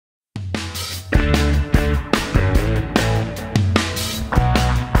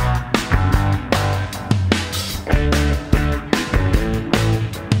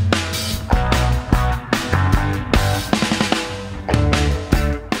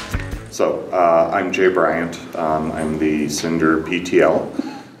I'm Jay Bryant. I'm the Cinder PTL.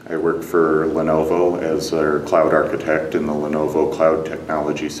 I work for Lenovo as their cloud architect in the Lenovo Cloud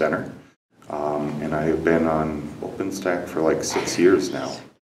Technology Center. And I have been on OpenStack for like 6 years now.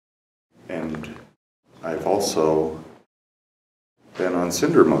 And I've also been on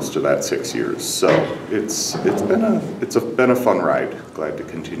Cinder most of that 6 years. So it's been a fun ride. Glad to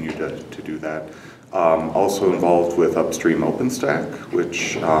continue to do that. Also involved with Upstream OpenStack,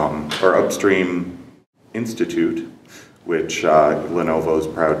 or Upstream Institute, which Lenovo is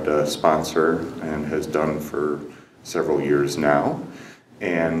proud to sponsor and has done for several years now.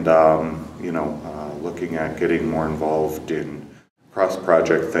 And looking at getting more involved in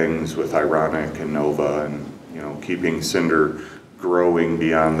cross-project things with Ironic and Nova, and keeping Cinder growing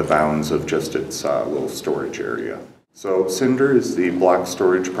beyond the bounds of just its little storage area. So Cinder is the block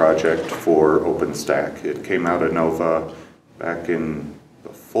storage project for OpenStack. It came out of Nova back in the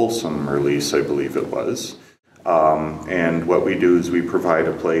Folsom release, I believe it was. And what we do is we provide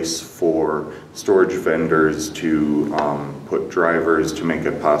a place for storage vendors to put drivers to make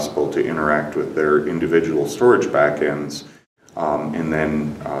it possible to interact with their individual storage backends, and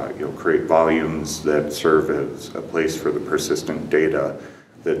then create volumes that serve as a place for the persistent data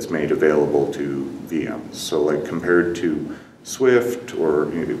that's made available to VMs. So like compared to Swift, or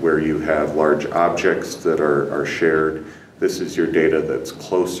where you have large objects that are shared, this is your data that's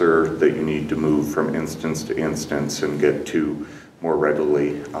closer, that you need to move from instance to instance and get to more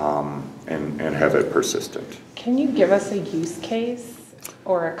readily, and have it persistent. Can you give us a use case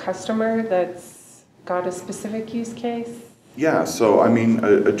or a customer that's got a specific use case? Yeah, so I mean,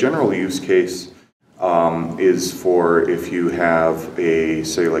 a general use case is for if you have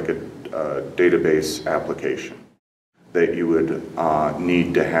say like a database application that you would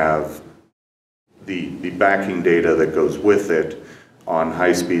need to have the backing data that goes with it on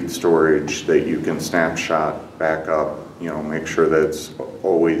high-speed storage that you can snapshot, back up, make sure that it's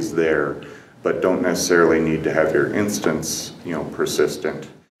always there, but don't necessarily need to have your instance, persistent.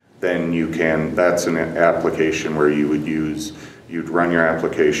 Then you can, that's an application where you'd run your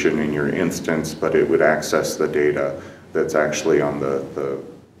application in your instance, but it would access the data that's actually on the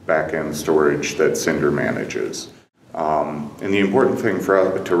back-end storage that Cinder manages. And the important thing for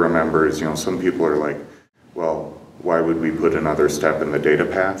us to remember is, some people are like, well, why would we put another step in the data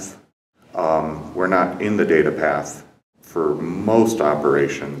path? We're not in the data path for most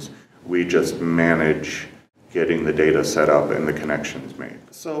operations. We just manage getting the data set up and the connections made.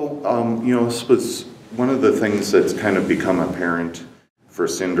 So, this was one of the things that's kind of become apparent for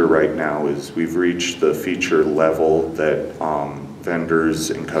Cinder right now is we've reached the feature level that vendors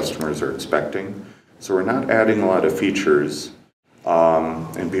and customers are expecting. So we're not adding a lot of features,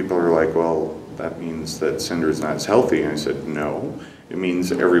 and people are like, well, that means that Cinder's not as healthy. And I said, no, it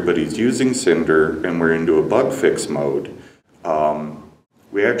means everybody's using Cinder and we're into a bug fix mode.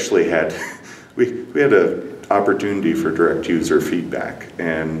 We actually had, we had an opportunity for direct user feedback,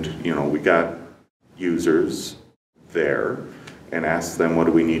 and we got users there and asked them, what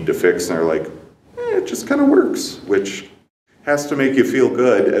do we need to fix? And they're like, it just kind of works, which has to make you feel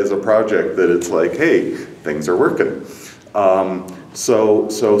good as a project that it's like, hey, things are working. So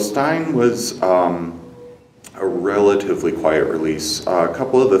Stein was a relatively quiet release. A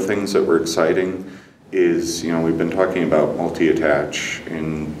couple of the things that were exciting is, we've been talking about multi-attach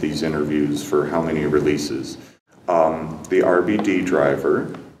in these interviews for how many releases. The RBD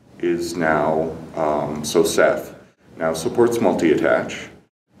driver is now, so Ceph now supports multi-attach.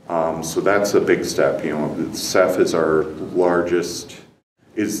 So that's a big step. Ceph is our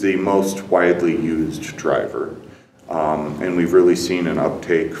is the most widely used driver. And we've really seen an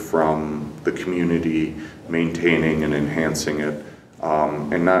uptake from the community maintaining and enhancing it.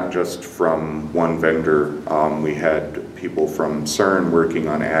 And not just from one vendor. We had people from CERN working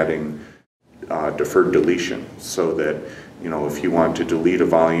on adding deferred deletion, so that if you want to delete a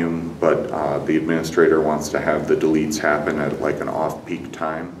volume, but the administrator wants to have the deletes happen at like an off-peak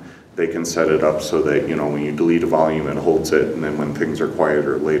time, they can set it up so that when you delete a volume, it holds it, and then when things are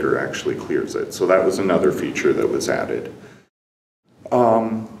quieter later, actually clears it. So that was another feature that was added.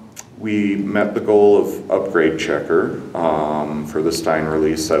 We met the goal of upgrade checker for the Stein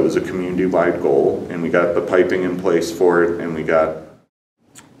release. That was a community-wide goal, and we got the piping in place for it, and we got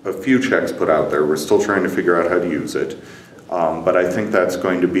a few checks put out there. We're still trying to figure out how to use it, but I think that's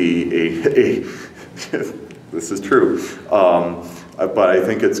going to be this is true, but I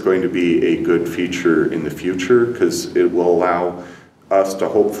think it's going to be a good feature in the future because it will allow us to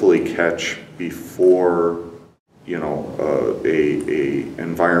hopefully catch before a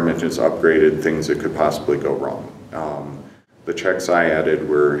environment is upgraded things that could possibly go wrong. The checks I added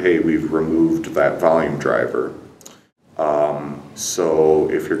were, hey, we've removed that volume driver. So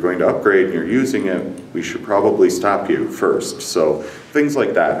if you're going to upgrade and you're using it, we should probably stop you first. So things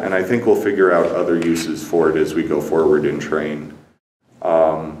like that. And I think we'll figure out other uses for it as we go forward and train.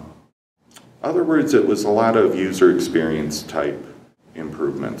 Other words, it was a lot of user experience type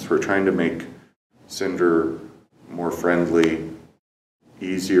improvements. We're trying to make Cinder more friendly,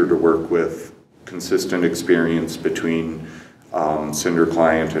 easier to work with, consistent experience between Cinder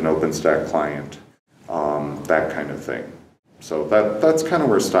client and OpenStack client, that kind of thing. So that's kind of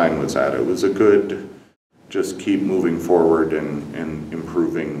where Stein was at. It was a good, just keep moving forward and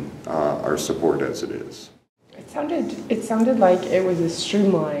improving our support as it is. It sounded like it was a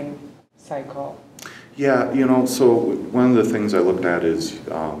streamline cycle. Yeah, so one of the things I looked at is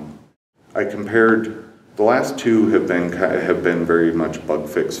I compared, the last two have been very much bug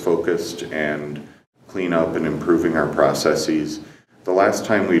fix focused and clean up and improving our processes. The last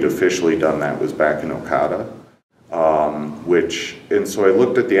time we'd officially done that was back in Okada, and so I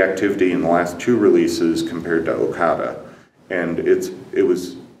looked at the activity in the last two releases compared to Okada, and it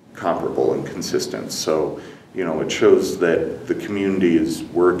was comparable and consistent. So, it shows that the community is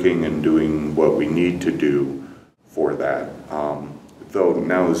working and doing what we need to do for that. Though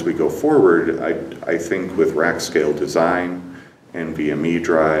now as we go forward, I think with rack scale design and VME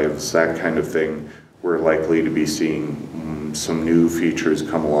drives, that kind of thing, we're likely to be seeing some new features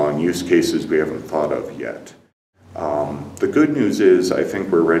come along, use cases we haven't thought of yet. The good news is I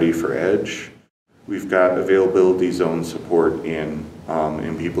think we're ready for Edge. We've got availability zone support in,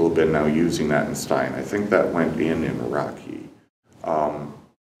 and people have been now using that in Stein. I think that went in Iraqi.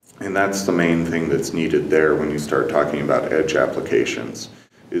 And that's the main thing that's needed there when you start talking about Edge applications,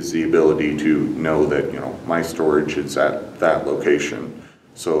 is the ability to know that, my storage is at that location.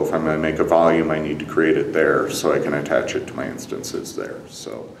 So if I'm going to make a volume, I need to create it there so I can attach it to my instances there.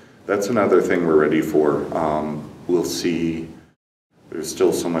 So that's another thing we're ready for. We'll see. There's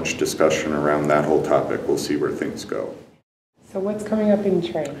still so much discussion around that whole topic. We'll see where things go. So what's coming up in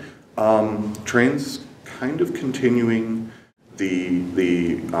Train? Train's kind of continuing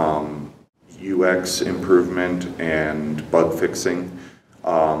the UX improvement and bug fixing.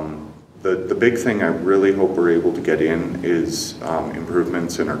 The big thing I really hope we're able to get in is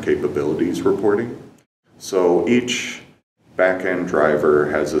improvements in our capabilities reporting. So each backend driver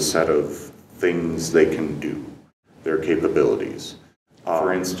has a set of things they can do, their capabilities.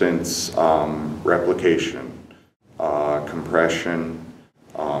 For instance, replication, compression,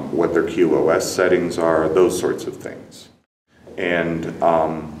 what their QoS settings are, those sorts of things. And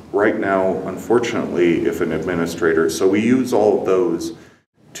right now, unfortunately, if an administrator, so we use all of those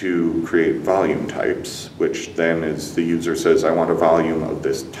to create volume types, which then is the user says, I want a volume of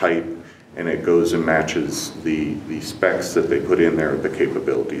this type, and it goes and matches the specs that they put in there, the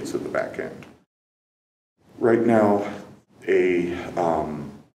capabilities of the back end. Right now, a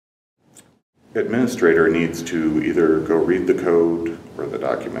administrator needs to either go read the code or the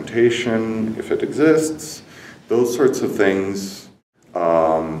documentation, if it exists, those sorts of things,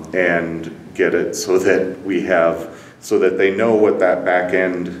 and get it so that they know what that back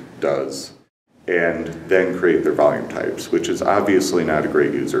end does, and then create their volume types, which is obviously not a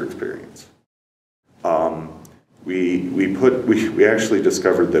great user experience. We actually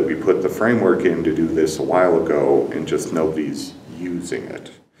discovered that we put the framework in to do this a while ago, and just nobody's using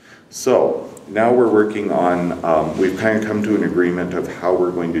it. So now we're working on, we've kind of come to an agreement of how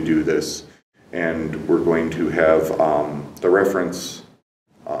we're going to do this, and we're going to have the reference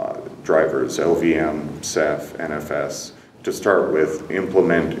drivers, LVM, Ceph, NFS, to start with,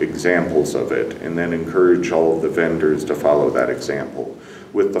 implement examples of it, and then encourage all of the vendors to follow that example.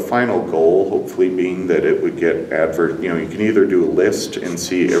 With the final goal, hopefully, being that it would get you can either do a list and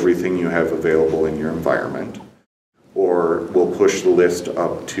see everything you have available in your environment, or we'll push the list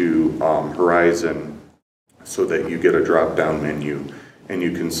up to Horizon so that you get a drop-down menu and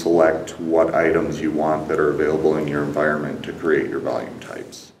you can select what items you want that are available in your environment to create your volume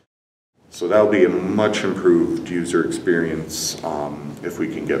types. So that'll be a much improved user experience if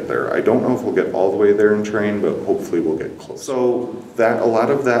we can get there. I don't know if we'll get all the way there in Train, but hopefully we'll get close. So a lot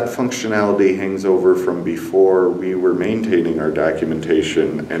of that functionality hangs over from before we were maintaining our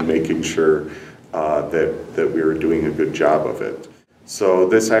documentation and making sure that we were doing a good job of it. So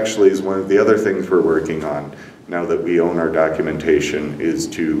this actually is one of the other things we're working on now that we own our documentation, is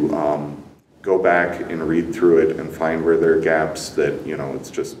to go back and read through it and find where there are gaps that, you know, it's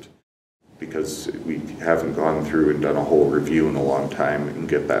just because we haven't gone through and done a whole review in a long time and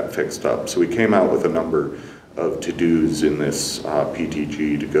get that fixed up. So we came out with a number of to-dos in this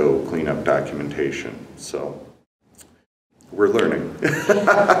PTG to go clean up documentation. So we're learning.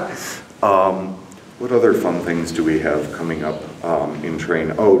 What other fun things do we have coming up in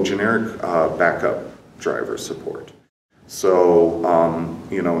train? Oh, generic backup driver support. So,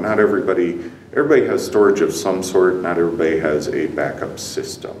 you know, not everybody has storage of some sort, not everybody has a backup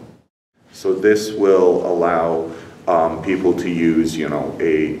system. So this will allow people to use, you know,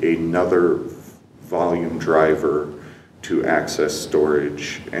 another volume driver to access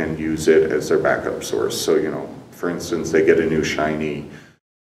storage and use it as their backup source. So, you know, for instance, they get a new shiny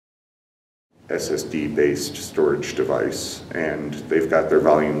SSD-based storage device and they've got their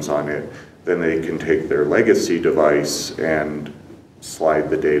volumes on it, then they can take their legacy device and slide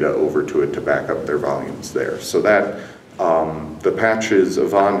the data over to it to back up their volumes there. So that, the patches,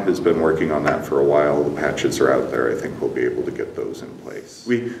 Yvonne has been working on that for a while. The patches are out there. I think we'll be able to get those in place.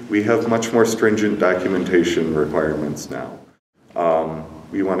 We have much more stringent documentation requirements now.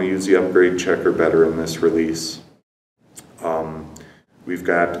 We want to use the upgrade checker better in this release. We've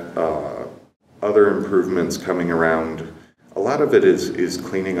got other improvements coming around. A lot of it is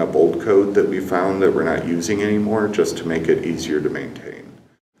cleaning up old code that we found that we're not using anymore just to make it easier to maintain.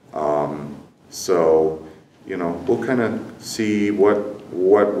 So, you know, we'll kind of see what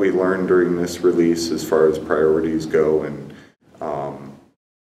we learned during this release as far as priorities go and,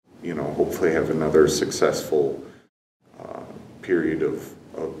 you know, hopefully have another successful period of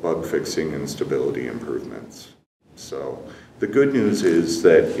bug fixing and stability improvements. So the good news is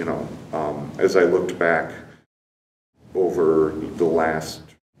that, you know, as I looked back over the last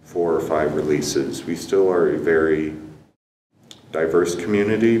 4 or 5 releases, we still are a very diverse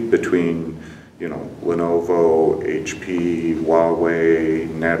community between, you know, Lenovo, HP, Huawei,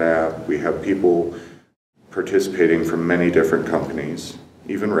 NetApp. We have people participating from many different companies,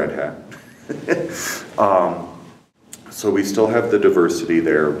 even Red Hat. So we still have the diversity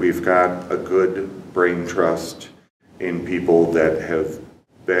there. We've got a good brain trust in people that have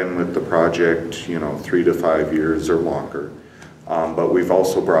been with the project, you know, 3 to 5 years or longer. But we've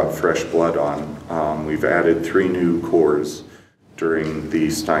also brought fresh blood on. We've added 3 new cores during the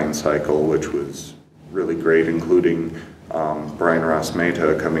Stein cycle, which was really great, including Brian Ross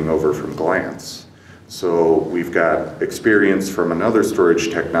Mehta coming over from Glance. So we've got experience from another storage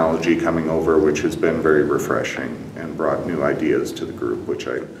technology coming over, which has been very refreshing and brought new ideas to the group, which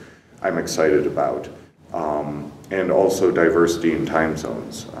I'm excited about. And also diversity in time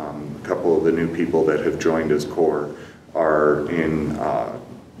zones. A couple of the new people that have joined as core are in,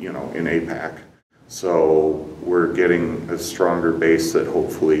 you know, in APAC. So we're getting a stronger base that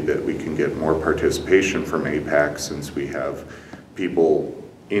hopefully that we can get more participation from APAC since we have people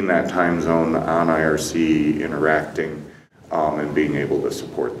in that time zone on IRC interacting and being able to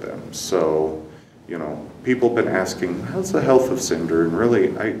support them. So, you know, people have been asking, how's the health of Cinder? And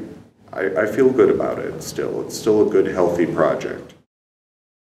really, I feel good about it still. It's still a good, healthy project.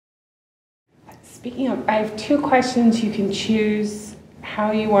 Speaking of, I have 2 questions. You can choose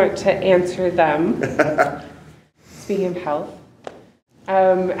how you want to answer them. Speaking of health,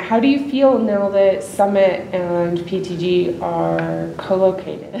 how do you feel now that Summit and PTG are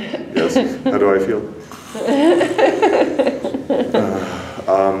co-located? Yes, how do I feel?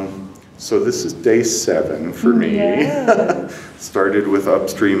 So this is day 7 for me. Yeah. Started with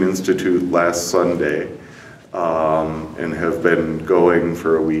Upstream Institute last Sunday and have been going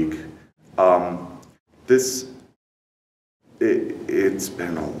for a week. It's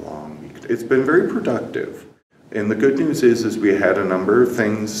been a long week. It's been very productive. And the good news is we had a number of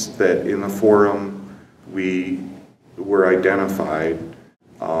things that in the forum we were identified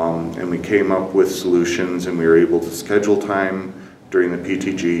and we came up with solutions and we were able to schedule time during the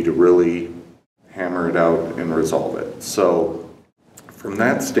PTG to really hammer it out and resolve it. So from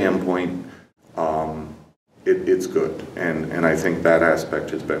that standpoint, it's good. And I think that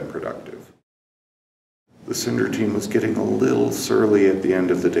aspect has been productive. The Cinder team was getting a little surly at the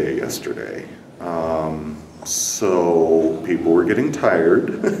end of the day yesterday. So people were getting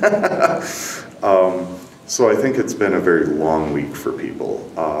tired. So I think it's been a very long week for people.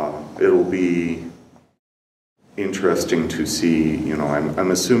 It'll be interesting to see, you know,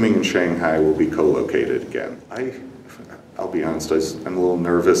 I'm assuming in Shanghai we'll be co-located again. I'll be honest, I'm a little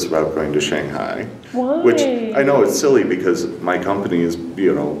nervous about going to Shanghai. Why? Which I know it's silly because my company is,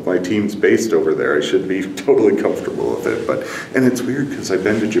 you know, my team's based over there. I should be totally comfortable with it. And it's weird because I've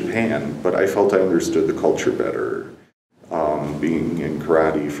been to Japan, but I felt I understood the culture better being in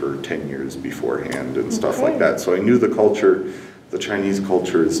karate for 10 years beforehand and stuff like that. So I knew the culture, the Chinese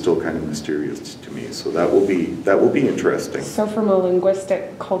culture is still kind of mysterious to me. So that will be interesting. So from a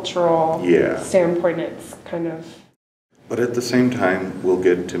linguistic, cultural standpoint, it's kind of... But at the same time, we'll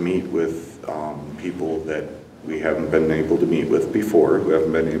get to meet with people that we haven't been able to meet with before, who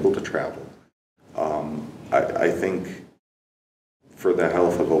haven't been able to travel. I think for the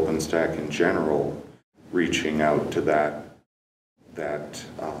health of OpenStack in general, reaching out to that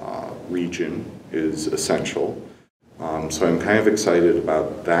region is essential. So I'm kind of excited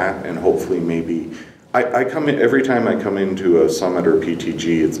about that, and hopefully maybe I come in every time I come into a summit or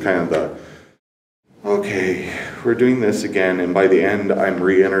PTG, it's kind of the okay, we're doing this again, and by the end I'm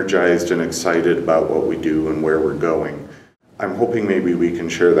re-energized and excited about what we do and where we're going. I'm hoping maybe we can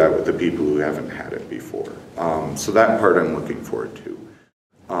share that with the people who haven't had it before. So that part I'm looking forward to.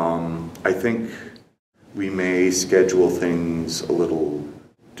 I think we may schedule things a little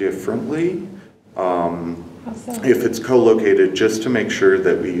differently. If it's co-located, just to make sure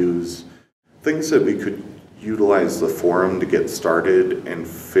that we use things that we could utilize the forum to get started and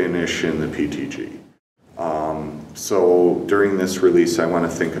finish in the PTG. So during this release, I want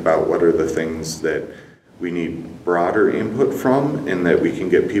to think about what are the things that we need broader input from and that we can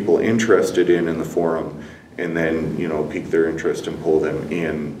get people interested in the forum, and then, you know, pique their interest and pull them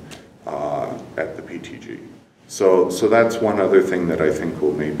in at the PTG. So that's one other thing that I think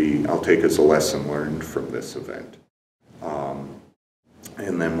will maybe, I'll take as a lesson learned from this event.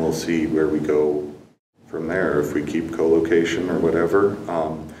 And then we'll see where we go from there, if we keep co-location or whatever.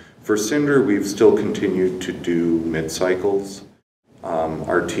 For Cinder, we've still continued to do mid-cycles.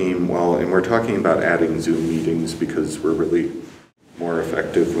 Our team, well, and we're talking about adding Zoom meetings because we're really more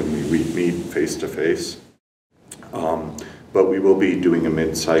effective when we meet face-to-face. But we will be doing a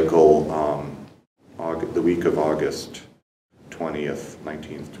mid-cycle the week of August 20th,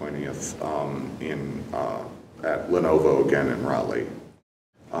 19th, 20th at Lenovo again in Raleigh.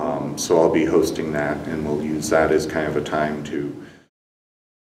 So I'll be hosting that, and we'll use that as kind of a time to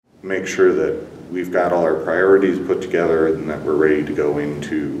make sure that we've got all our priorities put together and that we're ready to go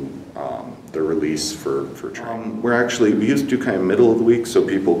into the release for training. We used to do kind of middle of the week so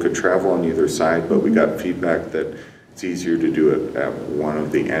people could travel on either side, but we got feedback that it's easier to do it at one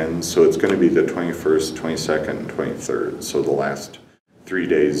of the ends. So it's going to be the 21st, 22nd, and 23rd, so the last 3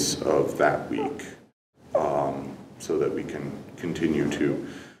 days of that week, so that we can continue to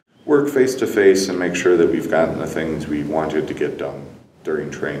work face-to-face and make sure that we've gotten the things we wanted to get done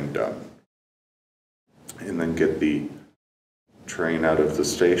during train done. And then get the train out of the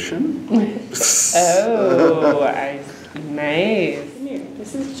station. Oh, nice.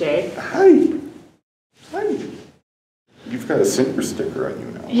 This is Jake. Hi. Hi. You've got a Cinder sticker on you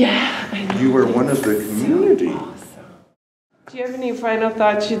now. Yeah, I know. You are one of the community. So awesome. Do you have any final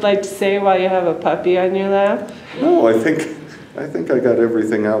thoughts you'd like to say while you have a puppy on your lap? No, I think I got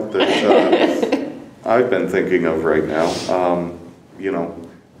everything out that I've been thinking of right now. You know,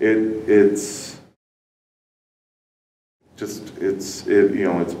 it's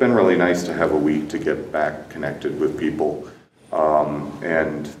been really nice to have a week to get back connected with people,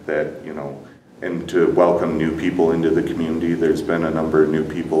 and that, you know, and to welcome new people into the community. There's been a number of new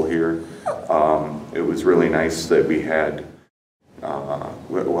people here. It was really nice that we had,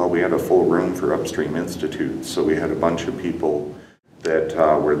 we had a full room for Upstream Institute, so we had a bunch of people that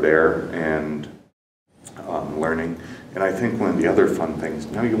were there and learning. And I think one of the other fun things,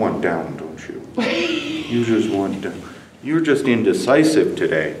 now you want down, don't you? You just want down. You're just indecisive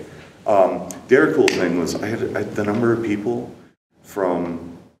today. The other cool thing was I had the number of people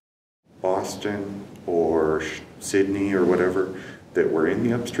from Boston or Sydney or whatever that were in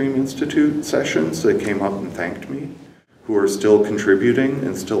the Upstream Institute sessions that came up and thanked me, who are still contributing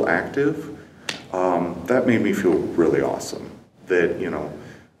and still active. That made me feel really awesome. That, you know,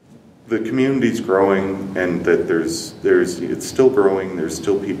 the community's growing and that it's still growing. There's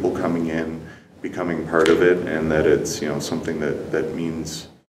still people coming in, becoming part of it, and that it's, you know, something that means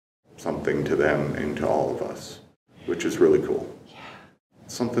something to them and to all of us, which is really cool. Yeah.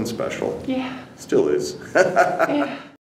 Something special. Yeah. Still is. Yeah.